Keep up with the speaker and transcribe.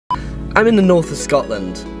I'm in the north of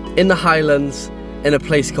Scotland, in the Highlands, in a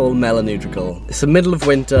place called Melanoudrigal. It's the middle of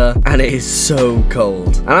winter and it is so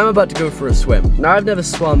cold. And I'm about to go for a swim. Now I've never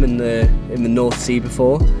swum in the North Sea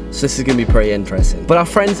before, so this is gonna be pretty interesting. But our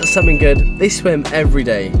friends at Something Good, they swim every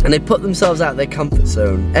day and they put themselves out of their comfort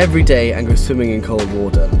zone every day and go swimming in cold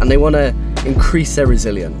water. And they wanna increase their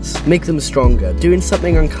resilience, make them stronger. Doing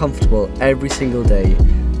something uncomfortable every single day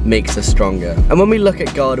makes us stronger. And when we look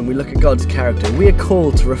at God and we look at God's character, we are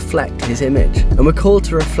called to reflect his image and we're called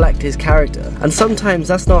to reflect his character. And sometimes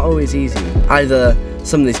that's not always easy. Either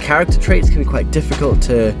some of these character traits can be quite difficult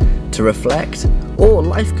to reflect, or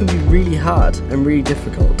life can be really hard and really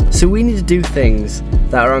difficult. So we need to do things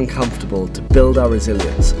that are uncomfortable to build our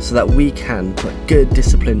resilience so that we can put good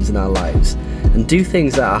disciplines in our lives and do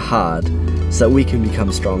things that are hard so that we can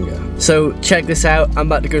become stronger. So check this out, I'm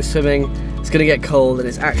about to go swimming. It's gonna get cold and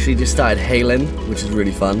it's actually just started hailing, which is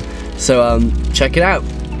really fun. So check it out.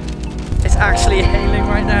 It's actually hailing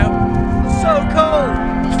right now. So cold.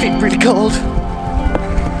 I feel really cold.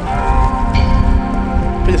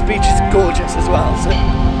 But this beach is gorgeous as well, so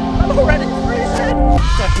I'm already freezing.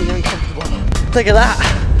 Definitely uncomfortable. Look at that.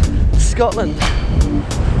 Scotland.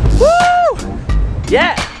 Woo!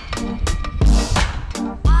 Yeah!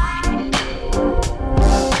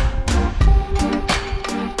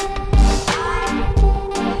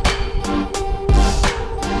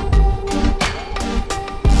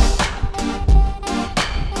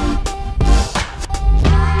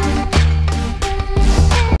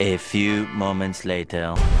 A few moments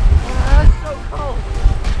later. It's so cold.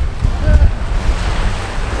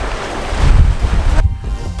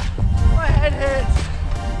 My head hurts.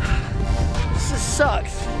 This just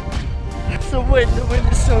sucks. It's the wind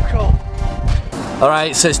is so cold.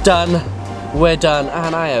 Alright, so it's done. We're done,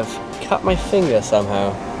 and I have cut my finger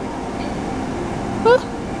somehow.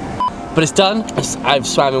 But it's done. I've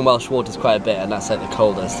swam in Welsh waters quite a bit, and that's like the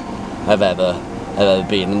coldest I've ever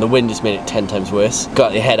been, and the wind just made it 10 times worse.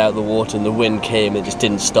 Got your head out of the water and the wind came and just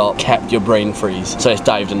didn't stop, kept your brain freeze. So I just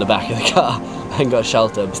dived in the back of the car and got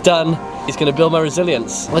shelter. It's done. It's gonna build my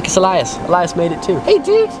resilience. Look, it's Elias. Elias made it too. Hey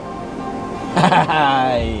dude!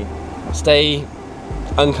 Hi! Stay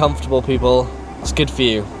uncomfortable, people. It's good for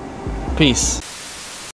you. Peace.